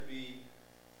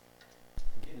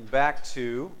back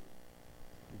to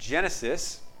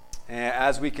Genesis.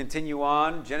 As we continue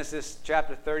on, Genesis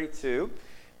chapter 32.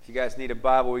 If you guys need a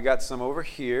Bible, we got some over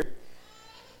here.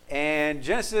 And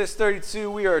Genesis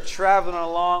 32, we are traveling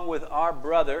along with our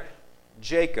brother,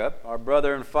 Jacob, our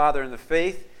brother and father in the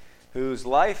faith, whose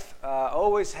life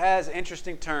always has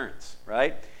interesting turns,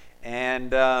 right?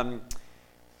 And,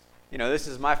 this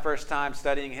is my first time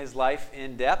studying his life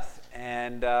in depth,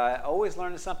 and always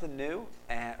learning something new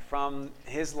from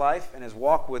his life and his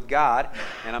walk with God,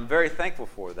 and I'm very thankful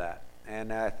for that,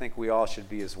 and I think we all should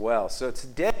be as well. So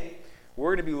today,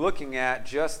 we're going to be looking at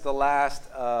just the last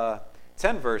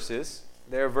 10 verses.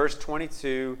 They're verse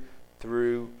 22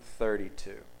 through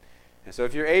 32. And so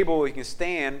if you're able, you can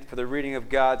stand for the reading of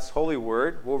God's holy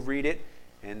word. We'll read it,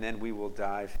 and then we will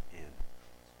dive in.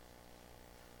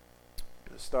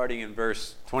 Starting in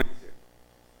verse 22.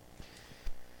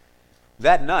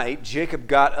 That night, Jacob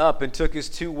got up and took his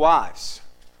 2 wives,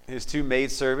 his 2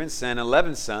 maidservants, and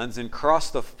 11 sons, and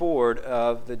crossed the ford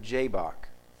of the Jabbok.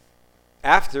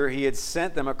 After he had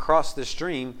sent them across the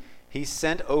stream, he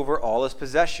sent over all his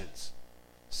possessions.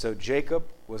 So Jacob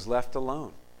was left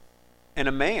alone. And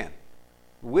a man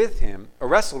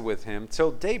wrestled with him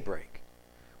till daybreak.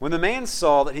 When the man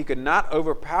saw that he could not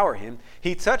overpower him,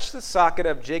 he touched the socket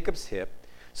of Jacob's hip,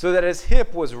 so that his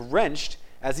hip was wrenched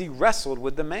as he wrestled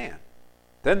with the man.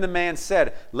 Then the man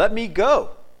said, "Let me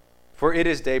go, for it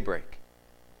is daybreak."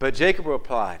 But Jacob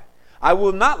replied, "I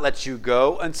will not let you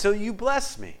go until you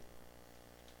bless me."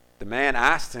 The man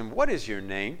asked him, "What is your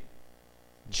name?"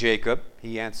 "Jacob,"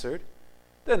 he answered.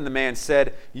 Then the man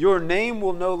said, "Your name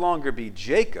will no longer be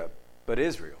Jacob, but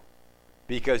Israel,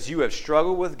 because you have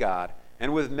struggled with God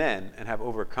and with men and have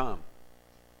overcome."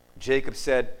 Jacob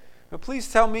said, "Well,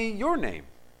 please tell me your name."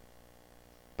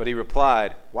 But he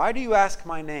replied, "Why do you ask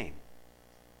my name?"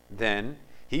 Then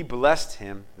he blessed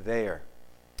him there.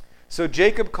 So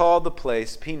Jacob called the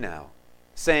place Peniel,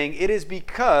 saying, "It is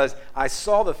because I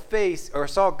saw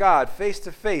God face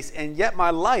to face, and yet my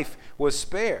life was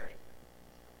spared."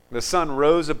 The sun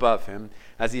rose above him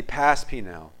as he passed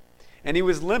Peniel, and he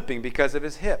was limping because of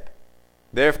his hip.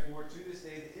 Therefore, to this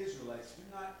day, the Israelites do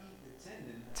not eat the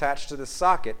tendon attached to the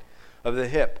socket of the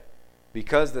hip,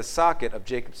 because the socket of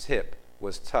Jacob's hip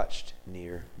was touched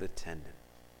near the tendon.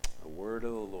 The word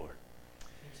of the Lord.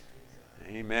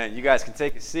 Amen. You guys can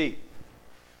take a seat.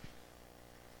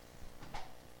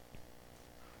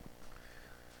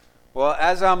 Well,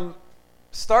 as I'm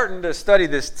starting to study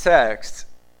this text,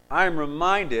 I'm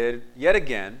reminded yet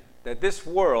again that this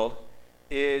world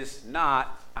is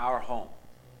not our home.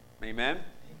 Amen?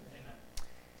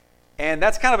 And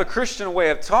that's kind of a Christian way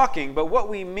of talking, but what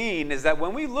we mean is that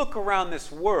when we look around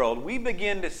this world, we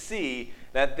begin to see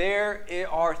that there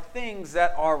are things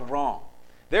that are wrong.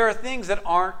 There are things that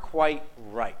aren't quite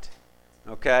right.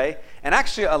 Okay? And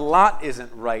actually, a lot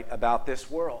isn't right about this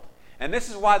world. And this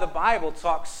is why the Bible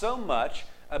talks so much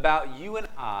about you and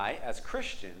I, as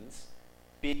Christians,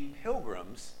 being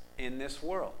pilgrims in this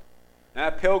world. Now,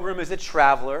 a pilgrim is a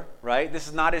traveler, right? This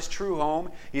is not his true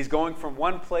home. He's going from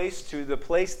one place to the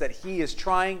place that he is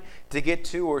trying to get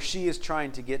to, or she is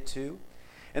trying to get to.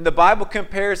 And the Bible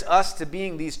compares us to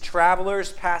being these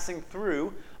travelers passing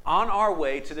through on our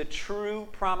way to the true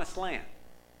promised land.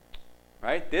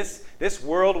 Right? This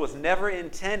world was never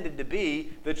intended to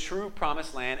be the true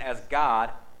promised land as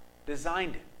God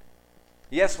designed it.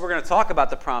 Yes, we're going to talk about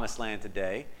the promised land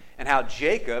today, and how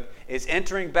Jacob is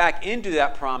entering back into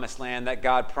that promised land that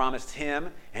God promised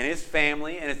him and his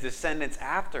family and his descendants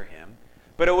after him.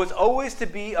 But it was always to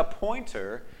be a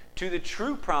pointer to the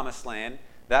true promised land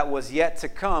that was yet to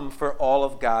come for all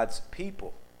of God's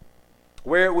people,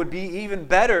 where it would be even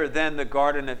better than the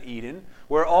Garden of Eden,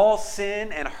 where all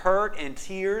sin and hurt and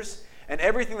tears and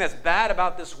everything that's bad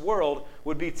about this world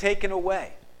would be taken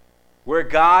away, where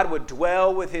God would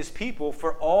dwell with his people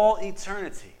for all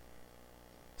eternity.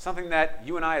 Something that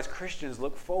you and I as Christians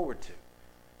look forward to.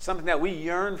 Something that we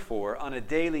yearn for on a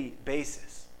daily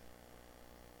basis.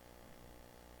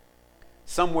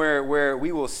 Somewhere where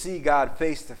we will see God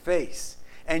face to face.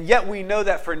 And yet we know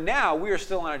that for now we are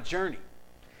still on a journey.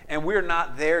 And we're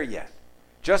not there yet.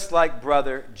 Just like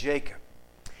brother Jacob.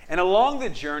 And along the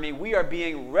journey we are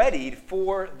being readied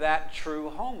for that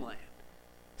true homeland.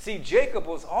 See, Jacob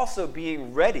was also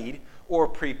being readied or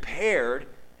prepared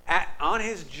on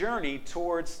his journey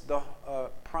towards the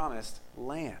promised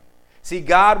land. See,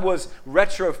 God was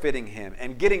retrofitting him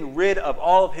and getting rid of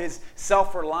all of his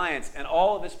self-reliance and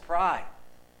all of his pride,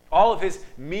 all of his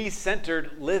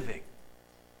me-centered living,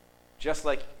 just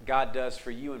like God does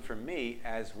for you and for me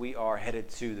as we are headed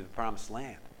to the promised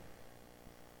land.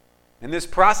 And this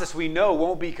process we know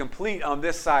won't be complete on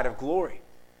this side of glory.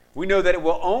 We know that it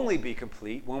will only be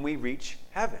complete when we reach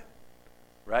heaven,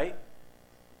 right?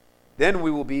 Then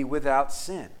we will be without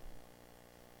sin.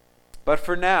 But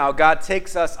for now, God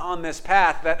takes us on this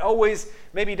path that always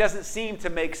maybe doesn't seem to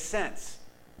make sense.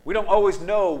 We don't always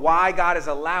know why God is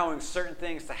allowing certain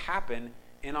things to happen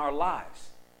in our lives.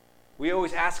 We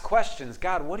always ask questions.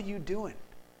 God, what are you doing?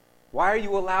 Why are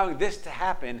you allowing this to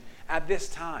happen at this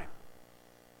time?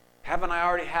 Haven't I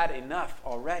already had enough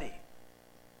already?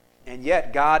 And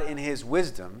yet, God, in his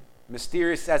wisdom,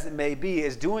 mysterious as it may be,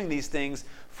 is doing these things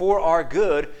for our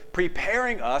good,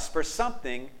 preparing us for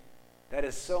something that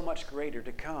is so much greater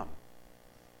to come.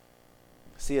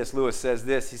 C.S. Lewis says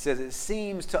this. He says, it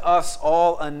seems to us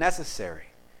all unnecessary,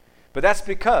 but that's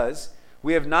because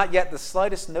we have not yet the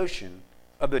slightest notion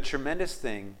of the tremendous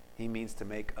thing he means to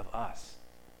make of us.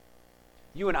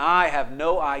 You and I have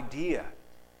no idea,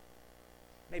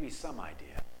 maybe some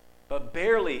idea, but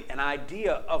barely an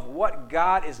idea of what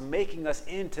God is making us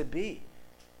into be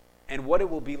and what it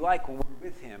will be like when we're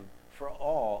with him for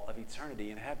all of eternity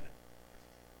in heaven.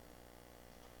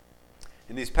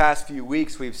 In these past few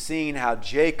weeks, we've seen how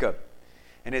Jacob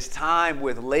and his time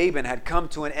with Laban had come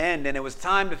to an end, and it was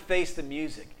time to face the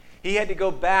music. He had to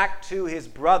go back to his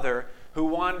brother who,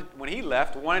 when he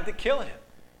left, wanted to kill him.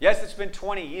 Yes, it's been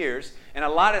 20 years, and a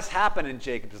lot has happened in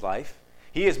Jacob's life.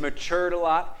 He has matured a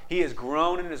lot. He has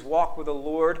grown in his walk with the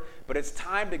Lord, but it's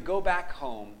time to go back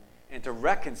home and to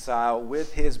reconcile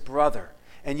with his brother.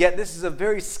 And yet this is a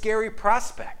very scary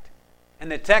prospect.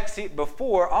 And the text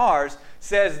before ours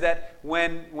says that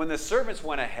when the servants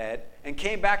went ahead and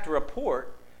came back to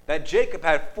report that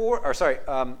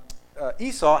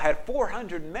Esau had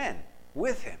 400 men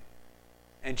with him.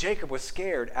 And Jacob was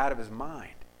scared out of his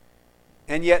mind.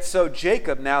 And yet so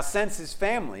Jacob now sends his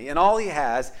family and all he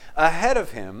has ahead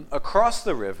of him across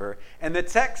the river. And the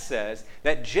text says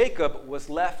that Jacob was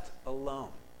left alone.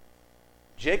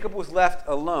 Jacob was left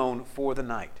alone for the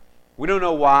night. We don't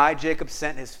know why Jacob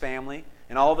sent his family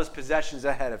and all of his possessions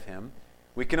ahead of him.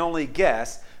 We can only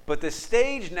guess. But the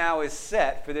stage now is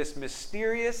set for this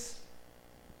mysterious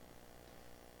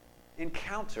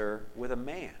encounter with a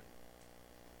man.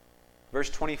 Verse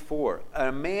 24,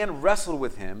 a man wrestled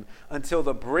with him until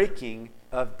the breaking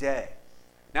of day.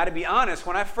 Now, to be honest,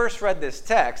 when I first read this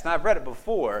text, and I've read it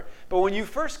before, but when you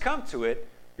first come to it,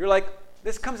 you're like,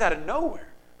 this comes out of nowhere.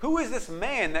 Who is this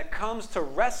man that comes to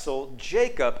wrestle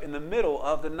Jacob in the middle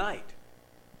of the night?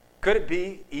 Could it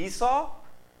be Esau?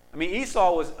 I mean,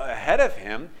 Esau was ahead of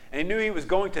him, and he knew he was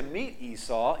going to meet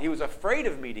Esau. He was afraid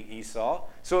of meeting Esau,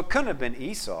 so it couldn't have been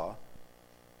Esau.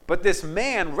 But this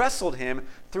man wrestled him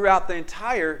throughout the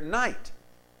entire night.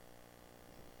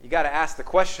 You got to ask the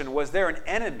question, was there an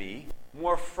enemy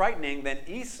more frightening than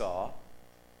Esau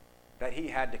that he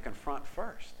had to confront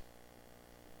first?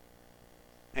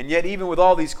 And yet, even with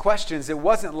all these questions, it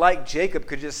wasn't like Jacob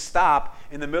could just stop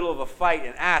in the middle of a fight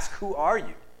and ask, who are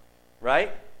you?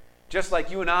 Right? Just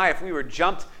like you and I, if we were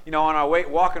jumped, on our way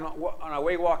walking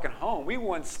home, we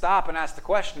wouldn't stop and ask the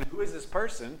question, who is this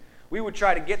person? We would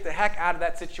try to get the heck out of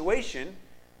that situation,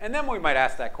 and then we might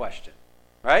ask that question,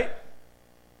 right?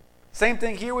 Same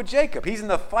thing here with Jacob. He's in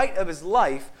the fight of his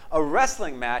life, a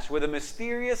wrestling match with a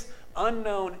mysterious,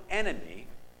 unknown enemy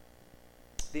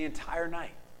the entire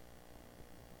night.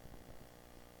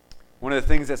 One of the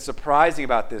things that's surprising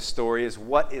about this story is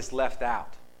what is left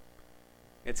out.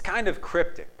 It's kind of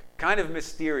cryptic, kind of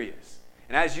mysterious.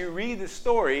 And as you read the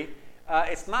story,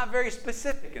 it's not very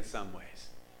specific in some ways.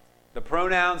 The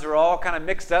pronouns are all kind of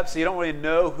mixed up, so you don't really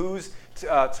know who's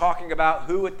talking about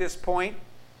who at this point.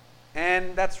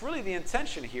 And that's really the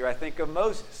intention here, I think, of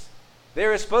Moses.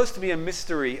 There is supposed to be a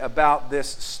mystery about this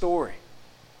story.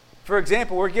 For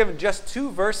example, we're given just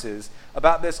 2 verses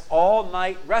about this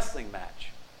all-night wrestling match.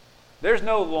 There's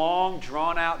no long,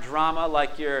 drawn-out drama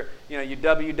like your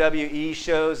WWE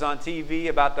shows on TV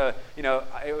about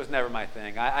it was never my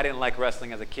thing. I didn't like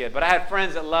wrestling as a kid, but I had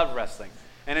friends that loved wrestling.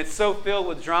 And it's so filled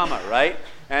with drama, right?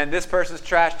 And this person's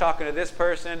trash talking to this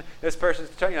person's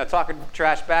talking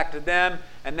trash back to them,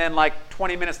 and then like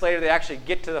 20 minutes later they actually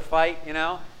get to the fight,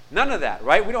 None of that,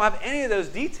 right? We don't have any of those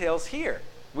details here.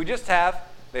 We just have,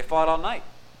 they fought all night.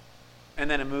 And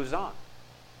then it moves on.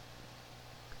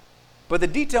 But the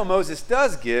detail Moses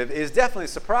does give is definitely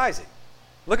surprising.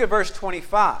 Look at verse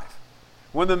 25.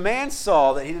 When the man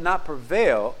saw that he did not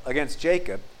prevail against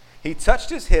Jacob, he touched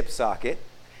his hip socket,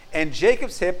 and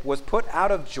Jacob's hip was put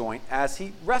out of joint as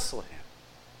he wrestled him.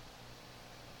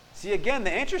 See, again,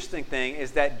 the interesting thing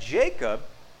is that Jacob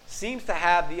seems to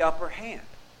have the upper hand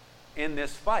in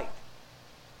this fight.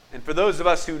 And for those of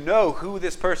us who know who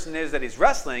this person is that he's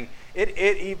wrestling,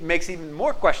 it makes even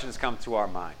more questions come to our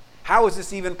mind. How is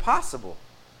this even possible?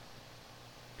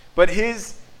 But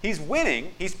he's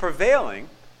winning, he's prevailing,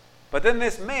 but then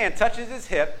this man touches his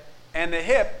hip, and the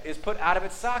hip is put out of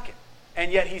its socket.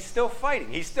 And yet he's still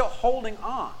fighting. He's still holding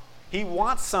on. He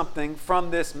wants something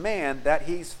from this man that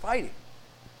he's fighting.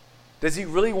 Does he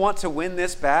really want to win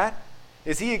this bad?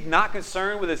 Is he not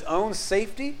concerned with his own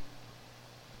safety?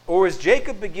 Or is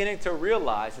Jacob beginning to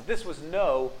realize that this was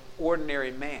no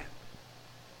ordinary man?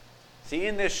 See,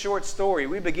 in this short story,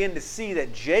 we begin to see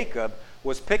that Jacob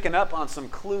was picking up on some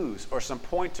clues or some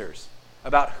pointers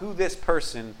about who this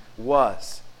person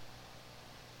was.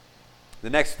 The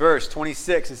next verse,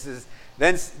 26, it says,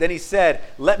 Then he said,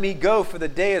 "Let me go, for the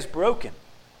day is broken."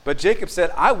 But Jacob said,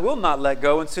 "I will not let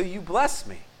go until you bless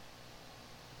me."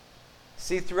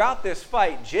 See, throughout this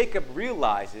fight, Jacob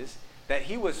realizes that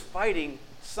he was fighting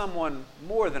someone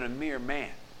more than a mere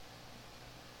man.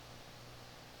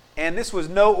 And this was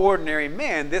no ordinary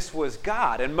man, this was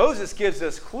God. And Moses gives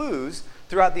us clues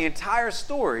throughout the entire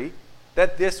story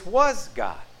that this was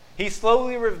God. He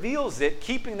slowly reveals it,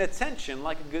 keeping the tension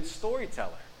like a good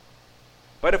storyteller.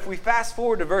 But if we fast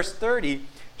forward to verse 30,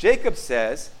 Jacob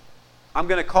says, I'm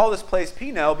going to call this place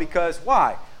Peniel because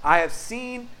why? I have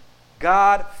seen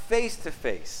God face to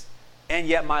face, and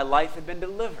yet my life had been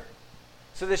delivered.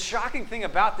 So the shocking thing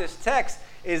about this text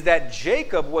is that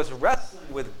Jacob was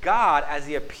wrestling with God as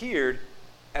he appeared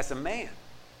as a man.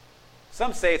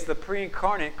 Some say it's the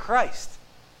pre-incarnate Christ.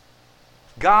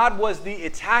 God was the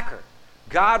attacker.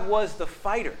 God was the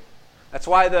fighter. That's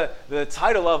why the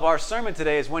title of our sermon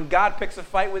today is When God Picks a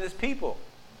Fight with His People.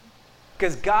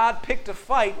 Because God picked a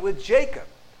fight with Jacob.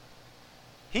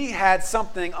 He had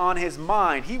something on his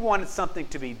mind. He wanted something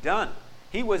to be done.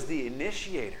 He was the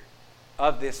initiator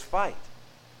of this fight.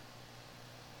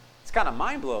 It's kind of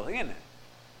mind-blowing, isn't it?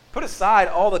 Put aside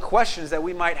all the questions that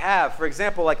we might have. For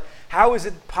example, like, how is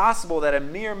it possible that a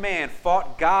mere man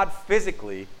fought God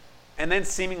physically and then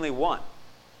seemingly won?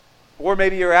 Or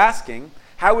maybe you're asking,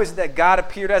 how is it that God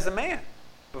appeared as a man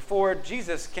before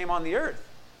Jesus came on the earth?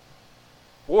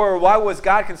 Or why was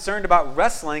God concerned about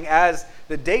wrestling as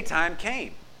the daytime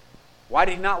came? Why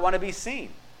did he not want to be seen?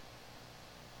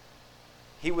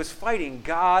 He was fighting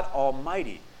God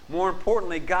Almighty. More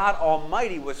importantly, God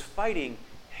Almighty was fighting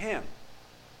him.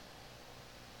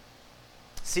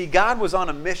 See, God was on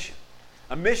a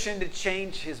mission to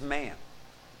change his man.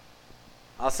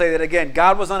 I'll say that again.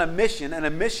 God was on a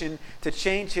mission to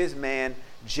change his man,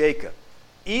 Jacob.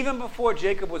 Even before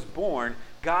Jacob was born,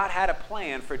 God had a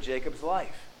plan for Jacob's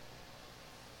life.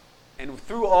 And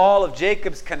through all of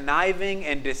Jacob's conniving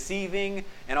and deceiving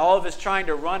and all of his trying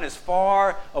to run as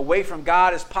far away from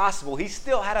God as possible, he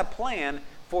still had a plan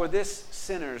for this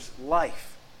sinner's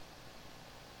life.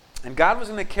 And God was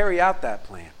going to carry out that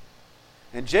plan.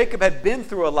 And Jacob had been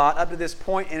through a lot up to this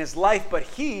point in his life, but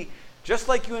he, just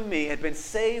like you and me, had been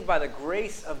saved by the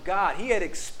grace of God. He had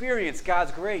experienced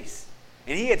God's grace.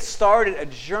 And he had started a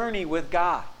journey with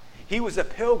God. He was a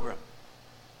pilgrim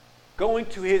going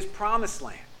to his promised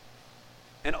land,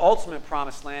 an ultimate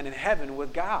promised land in heaven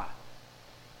with God.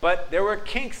 But there were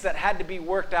kinks that had to be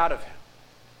worked out of him.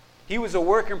 He was a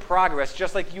work in progress,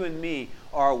 just like you and me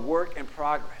are a work in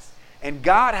progress. And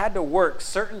God had to work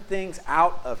certain things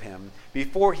out of him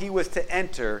before he was to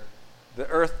enter the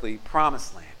earthly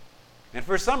promised land. And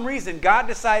for some reason, God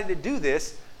decided to do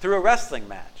this through a wrestling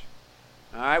match.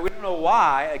 All right, we don't know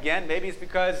why. Again, maybe it's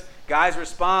because guys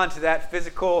respond to that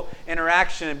physical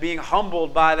interaction and being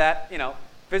humbled by that,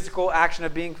 physical action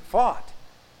of being fought.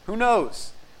 Who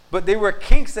knows? But there were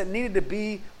kinks that needed to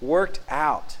be worked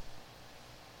out.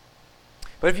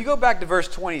 But if you go back to verse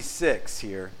 26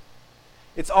 here,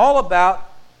 it's about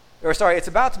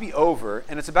to be over,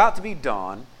 and it's about to be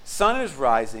dawn. Sun is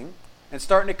rising and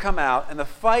starting to come out, and the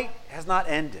fight has not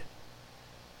ended.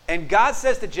 And God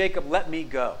says to Jacob, "Let me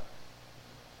go."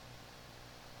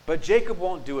 But Jacob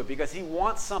won't do it because he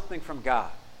wants something from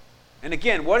God. And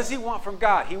again, what does he want from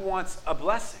God? He wants a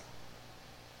blessing.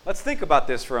 Let's think about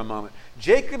this for a moment.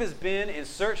 Jacob has been in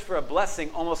search for a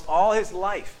blessing almost all his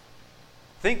life.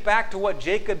 Think back to what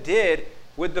Jacob did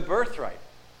with the birthright.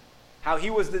 How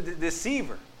he was the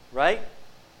deceiver, right?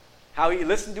 How he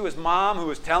listened to his mom who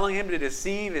was telling him to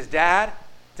deceive his dad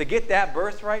to get that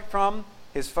birthright from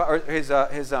his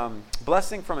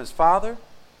blessing from his father.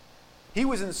 He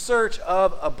was in search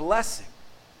of a blessing.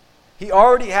 He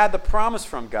already had the promise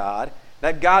from God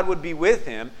that God would be with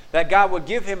him, that God would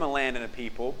give him a land and a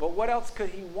people, but what else could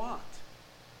he want?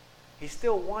 He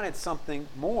still wanted something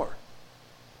more.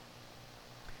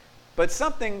 But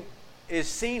something is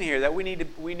seen here that we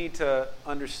need to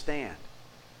understand.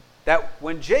 That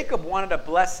when Jacob wanted a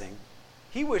blessing,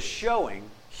 he was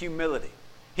showing humility.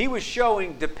 He was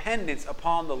showing dependence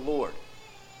upon the Lord.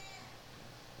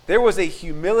 There was a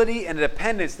humility and a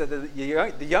dependence that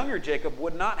the younger Jacob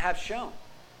would not have shown.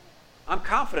 I'm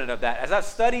confident of that. As I've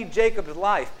studied Jacob's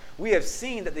life, we have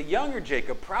seen that the younger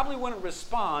Jacob probably wouldn't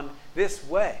respond this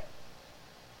way.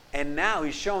 And now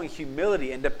he's showing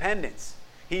humility and dependence.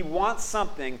 He wants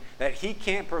something that he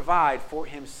can't provide for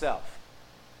himself,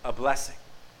 a blessing.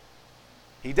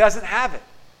 He doesn't have it.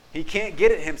 He can't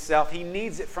get it himself. He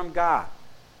needs it from God.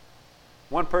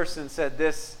 One person said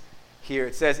this here.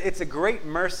 It says, it's a great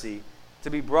mercy to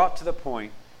be brought to the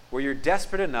point where you're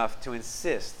desperate enough to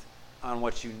insist on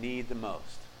what you need the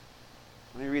most.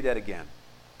 Let me read that again.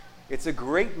 It's a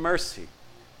great mercy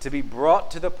to be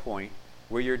brought to the point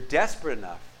where you're desperate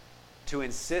enough to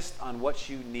insist on what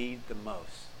you need the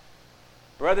most.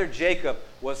 Brother Jacob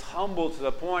was humble to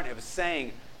the point of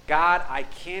saying, God, I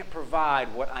can't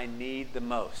provide what I need the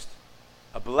most.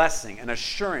 A blessing, an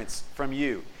assurance from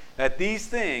you that these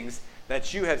things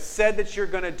that you have said that you're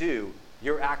going to do,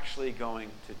 you're actually going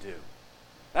to do.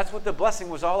 That's what the blessing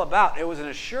was all about. It was an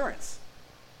assurance.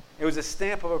 It was a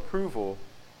stamp of approval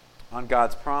on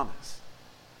God's promise.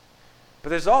 But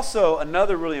there's also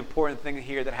another really important thing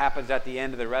here that happens at the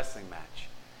end of the wrestling match.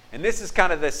 And this is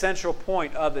kind of the central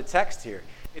point of the text here.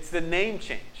 It's the name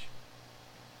change.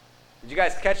 Did you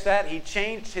guys catch that? He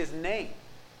changed his name.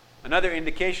 Another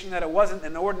indication that it wasn't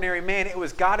an ordinary man, it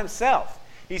was God himself.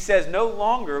 He says, no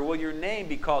longer will your name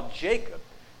be called Jacob,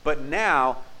 but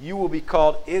now you will be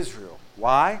called Israel.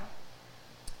 Why?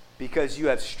 Because you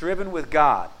have striven with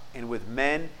God and with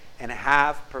men and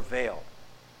have prevailed.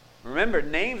 Remember,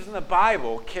 names in the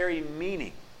Bible carry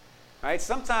meaning. Right?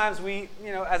 Sometimes we,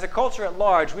 as a culture at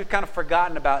large, we've kind of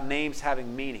forgotten about names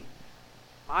having meaning.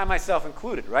 I myself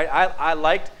included, right? I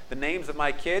liked the names of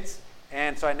my kids,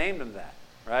 and so I named them that,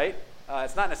 right?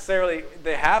 It's not necessarily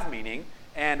they have meaning,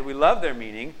 and we love their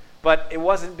meaning, but it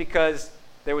wasn't because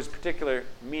there was particular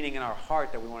meaning in our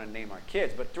heart that we want to name our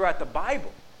kids. But throughout the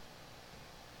Bible,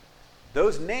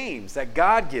 those names that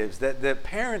God gives, that the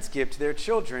parents give to their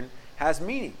children, has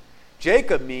meaning.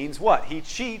 Jacob means what? He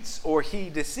cheats or he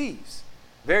deceives.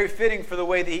 Very fitting for the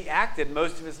way that he acted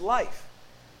most of his life.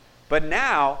 But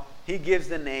now he gives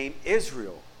the name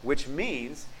Israel, which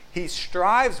means he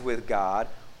strives with God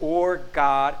or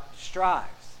God strives.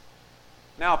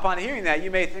 Now, upon hearing that,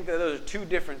 you may think that those are two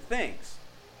different things.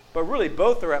 But really,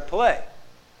 both are at play.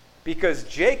 Because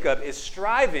Jacob is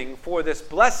striving for this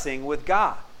blessing with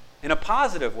God in a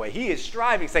positive way. He is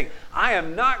striving, saying, I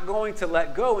am not going to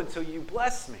let go until you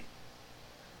bless me.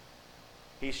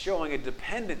 He's showing a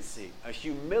dependency, a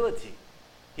humility.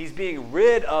 He's being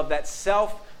rid of that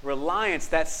self-reliance,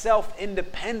 that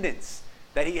self-independence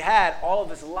that he had all of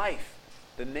his life.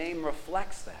 The name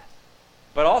reflects that.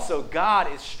 But also,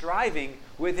 God is striving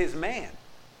with his man.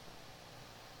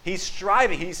 He's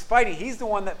striving, he's fighting. He's the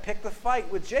one that picked the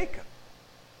fight with Jacob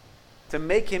to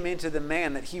make him into the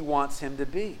man that he wants him to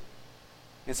be.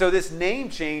 And so this name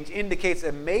change indicates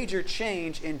a major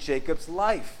change in Jacob's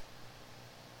life.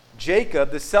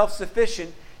 Jacob, the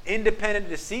self-sufficient, independent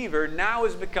deceiver, now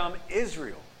has become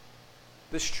Israel,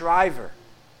 the striver,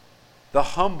 the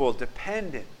humble,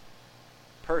 dependent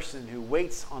person who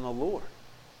waits on the Lord.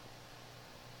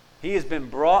 He has been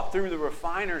brought through the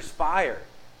refiner's fire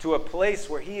to a place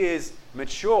where he is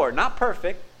mature, not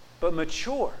perfect, but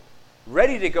mature,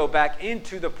 ready to go back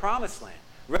into the promised land,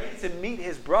 ready to meet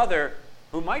his brother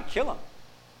who might kill him.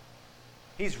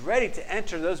 He's ready to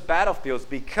enter those battlefields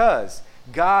because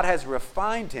God has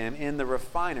refined him in the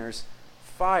refiner's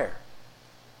fire.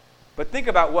 But think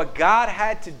about what God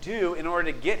had to do in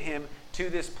order to get him to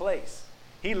this place.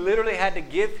 He literally had to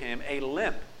give him a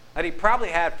limp that he probably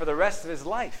had for the rest of his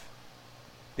life.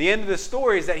 The end of the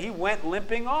story is that he went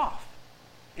limping off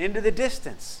into the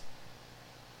distance.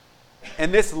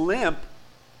 And this limp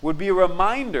would be a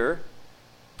reminder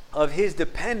of his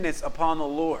dependence upon the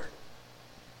Lord.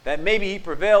 That maybe he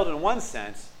prevailed in one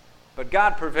sense, but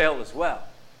God prevailed as well.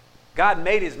 God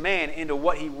made his man into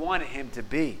what he wanted him to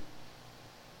be.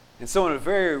 And so in a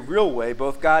very real way,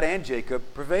 both God and Jacob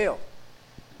prevailed.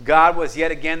 God was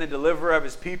yet again the deliverer of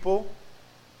his people,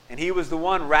 and he was the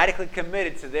one radically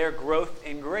committed to their growth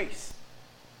in grace.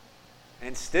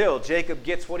 And still, Jacob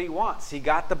gets what he wants. He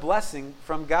got the blessing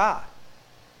from God.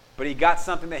 But he got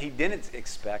something that he didn't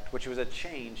expect, which was a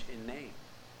change in name.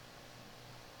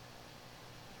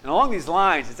 And along these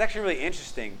lines, it's actually really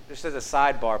interesting, just as a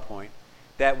sidebar point,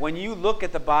 that when you look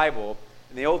at the Bible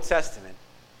in the Old Testament,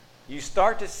 you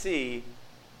start to see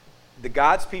the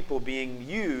God's people being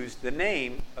used, the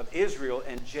name of Israel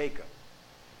and Jacob.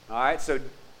 All right, so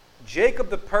Jacob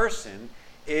the person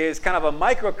is kind of a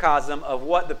microcosm of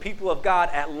what the people of God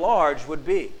at large would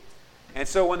be. And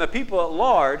so when the people at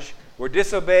large were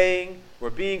disobeying, were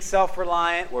being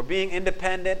self-reliant, were being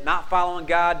independent, not following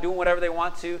God, doing whatever they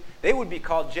want to, they would be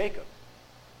called Jacob.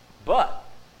 But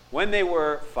when they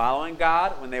were following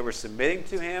God, when they were submitting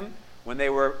to him, when they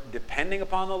were depending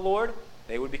upon the Lord,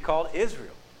 they would be called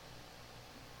Israel.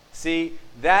 See,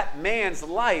 that man's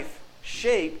life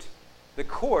shaped the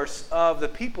course of the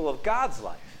people of God's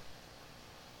life.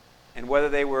 And whether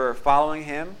they were following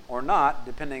him or not,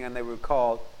 depending on they were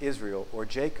called Israel or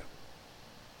Jacob.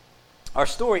 Our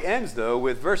story ends, though,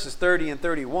 with verses 30 and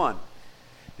 31.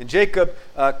 And Jacob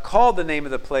called the name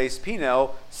of the place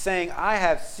Peniel, saying, I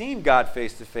have seen God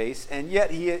face to face, and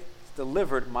yet he has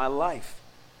delivered my life.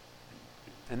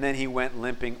 And then he went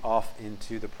limping off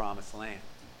into the promised land.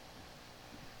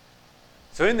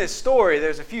 So in this story,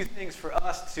 there's a few things for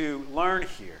us to learn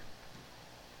here.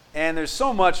 And there's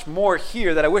so much more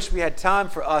here that I wish we had time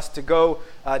for us to go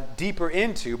deeper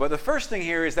into. But the first thing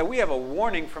here is that we have a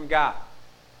warning from God.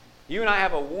 You and I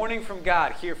have a warning from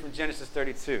God here from Genesis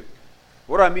 32.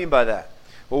 What do I mean by that?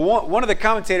 Well, one of the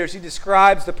commentators, he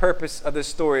describes the purpose of this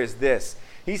story as this.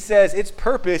 He says its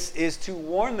purpose is to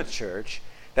warn the church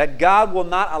that God will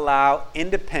not allow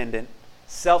independent,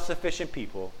 self-sufficient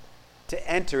people to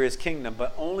enter his kingdom,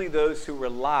 but only those who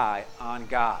rely on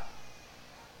God.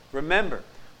 Remember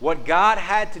what God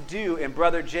had to do in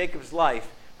brother Jacob's life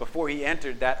before he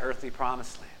entered that earthly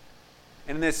promised land.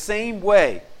 And in the same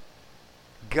way,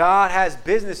 God has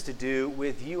business to do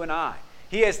with you and I.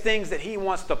 He has things that he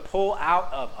wants to pull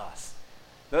out of us.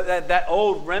 That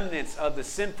old remnants of the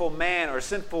sinful man or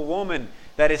sinful woman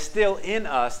that is still in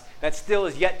us, that still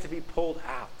is yet to be pulled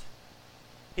out.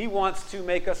 He wants to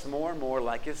make us more and more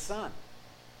like his Son.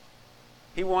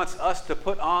 He wants us to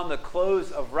put on the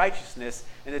clothes of righteousness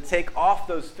and to take off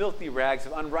those filthy rags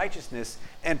of unrighteousness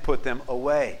and put them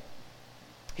away.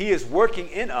 He is working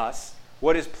in us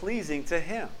what is pleasing to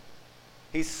him.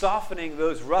 He's softening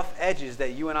those rough edges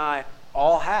that you and I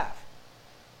all have.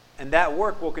 And that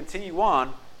work will continue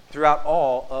on throughout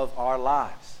all of our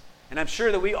lives. And I'm sure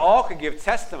that we all could give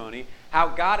testimony how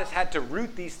God has had to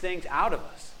root these things out of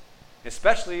us,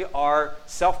 especially our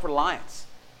self-reliance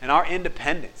and our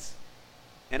independence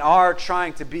and our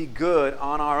trying to be good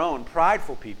on our own,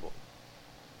 prideful people.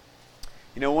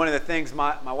 You know, one of the things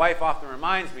my wife often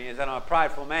reminds me is that I'm a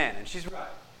prideful man, and she's right.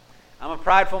 I'm a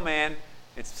prideful man.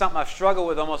 It's something I've struggled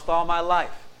with almost all my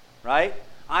life, right?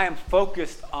 I am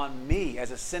focused on me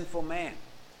as a sinful man.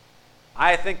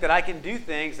 I think that I can do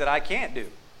things that I can't do.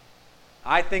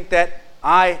 I think that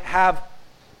I have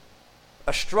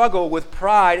a struggle with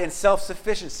pride and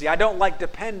self-sufficiency. I don't like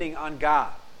depending on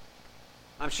God.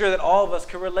 I'm sure that all of us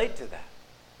can relate to that.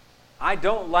 I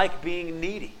don't like being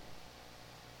needy,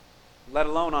 let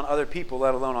alone on other people,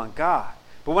 let alone on God.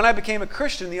 But when I became a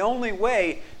Christian, the only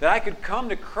way that I could come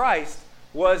to Christ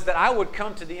was that I would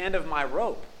come to the end of my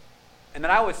rope and that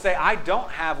I would say, I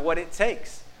don't have what it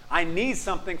takes. I need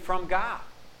something from God.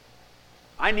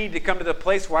 I need to come to the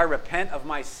place where I repent of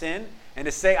my sin and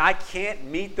to say I can't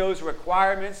meet those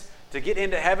requirements to get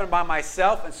into heaven by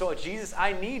myself. And so, Jesus,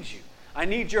 I need you. I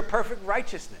need your perfect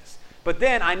righteousness. But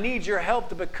then I need your help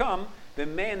to become the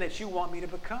man that you want me to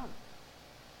become.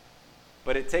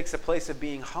 But it takes a place of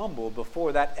being humble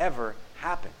before that ever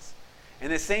happens.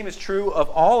 And the same is true of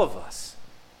all of us.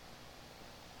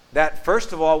 That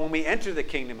first of all, when we enter the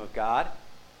kingdom of God,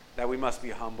 that we must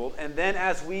be humbled. And then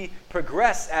as we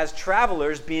progress as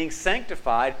travelers, being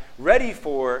sanctified, ready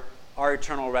for our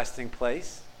eternal resting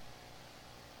place,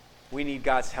 we need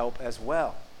God's help as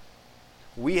well.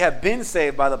 We have been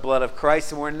saved by the blood of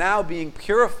Christ, and we're now being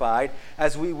purified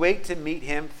as we wait to meet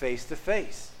him face to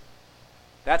face.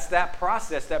 That's that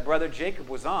process that brother Jacob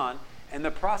was on, and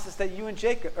the process that you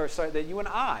and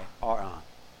I are on.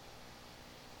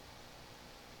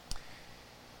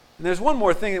 And there's one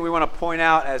more thing that we want to point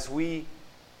out as we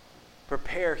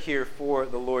prepare here for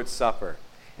the Lord's Supper.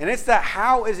 And it's that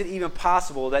how is it even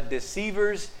possible that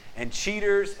deceivers and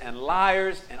cheaters and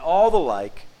liars and all the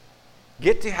like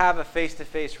get to have a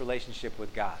face-to-face relationship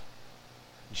with God?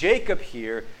 Jacob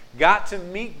here got to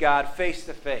meet God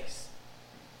face-to-face.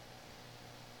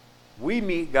 We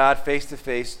meet God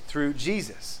face-to-face through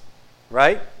Jesus,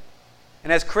 right?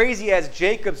 And as crazy as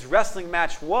Jacob's wrestling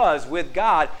match was with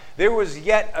God, there was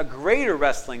yet a greater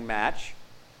wrestling match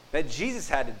that Jesus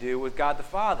had to do with God the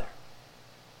Father.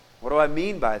 What do I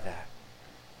mean by that?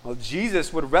 Well,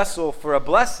 Jesus would wrestle for a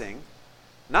blessing,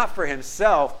 not for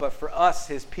himself, but for us,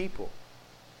 his people.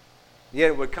 Yet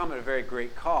it would come at a very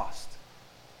great cost.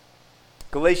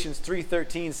 Galatians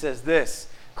 3:13 says this,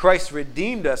 Christ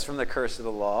redeemed us from the curse of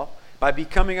the law by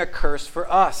becoming a curse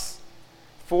for us.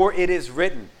 For it is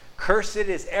written, cursed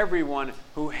is everyone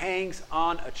who hangs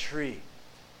on a tree.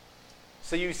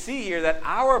 So you see here that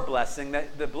our blessing,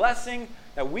 that the blessing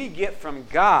that we get from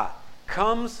God,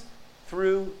 comes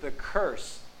through the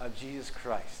curse of Jesus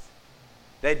Christ.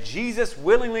 That Jesus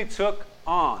willingly took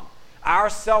on our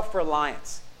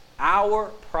self-reliance, our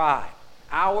pride,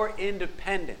 our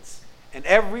independence, and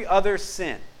every other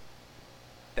sin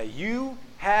that you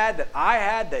had, that I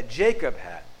had, that Jacob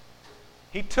had.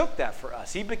 He took that for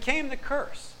us. He became the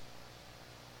curse.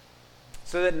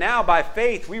 So that now by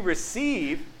faith we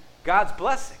receive God's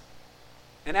blessing.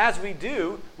 And as we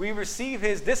do, we receive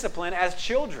his discipline as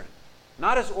children,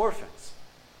 not as orphans.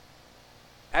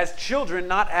 As children,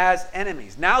 not as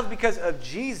enemies. Now because of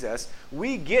Jesus,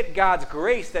 we get God's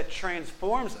grace that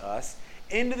transforms us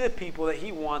into the people that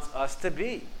he wants us to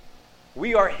be.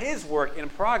 We are his work in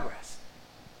progress.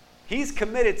 He's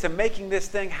committed to making this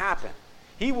thing happen.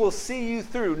 He will see you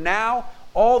through now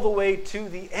all the way to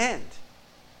the end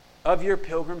of your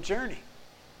pilgrim journey.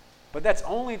 But that's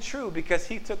only true because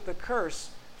he took the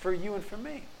curse for you and for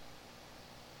me.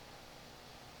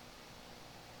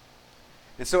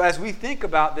 And so as we think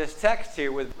about this text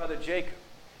here with Brother Jacob,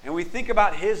 and we think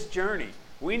about his journey,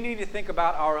 we need to think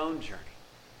about our own journey.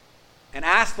 And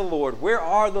ask the Lord, where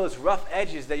are those rough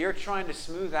edges that you're trying to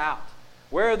smooth out?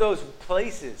 Where are those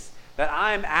places that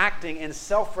I'm acting in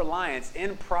self-reliance,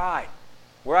 in pride,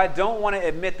 where I don't want to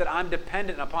admit that I'm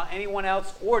dependent upon anyone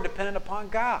else or dependent upon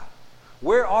God?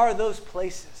 Where are those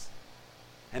places?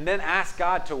 And then ask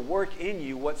God to work in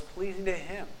you what's pleasing to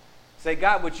him. Say,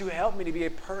 God, would you help me to be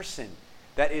a person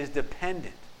that is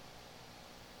dependent,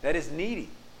 that is needy,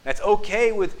 that's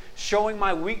okay with showing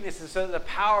my weaknesses so that the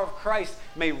power of Christ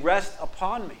may rest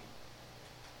upon me.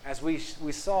 As we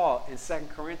saw in 2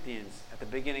 Corinthians at the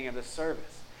beginning of the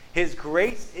service. His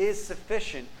grace is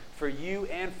sufficient for you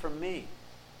and for me.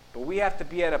 But we have to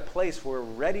be at a place where we're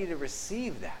ready to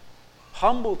receive that.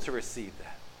 Humble to receive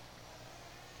that.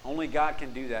 Only God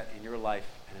can do that in your life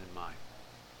and in mine.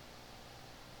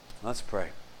 Let's pray.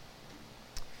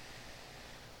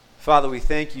 Father, we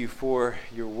thank you for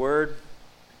your word.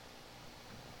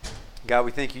 God,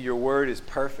 we thank you your word is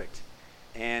perfect.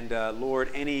 And Lord,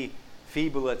 any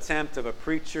feeble attempt of a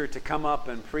preacher to come up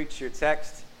and preach your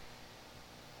text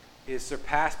is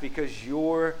surpassed because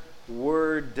your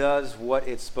word does what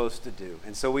it's supposed to do.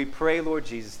 And so we pray, Lord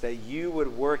Jesus, that you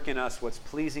would work in us what's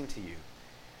pleasing to you.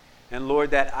 And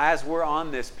Lord, that as we're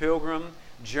on this pilgrim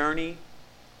journey,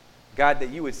 God, that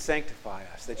you would sanctify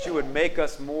us, that you would make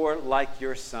us more like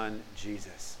your Son,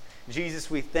 Jesus. Jesus,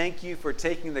 we thank you for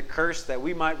taking the curse that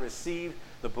we might receive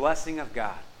the blessing of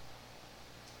God.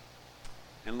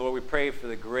 And Lord, we pray for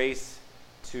the grace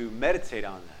to meditate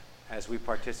on that as we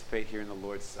participate here in the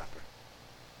Lord's Supper.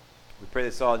 We pray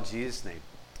this all in Jesus' name.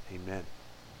 Amen.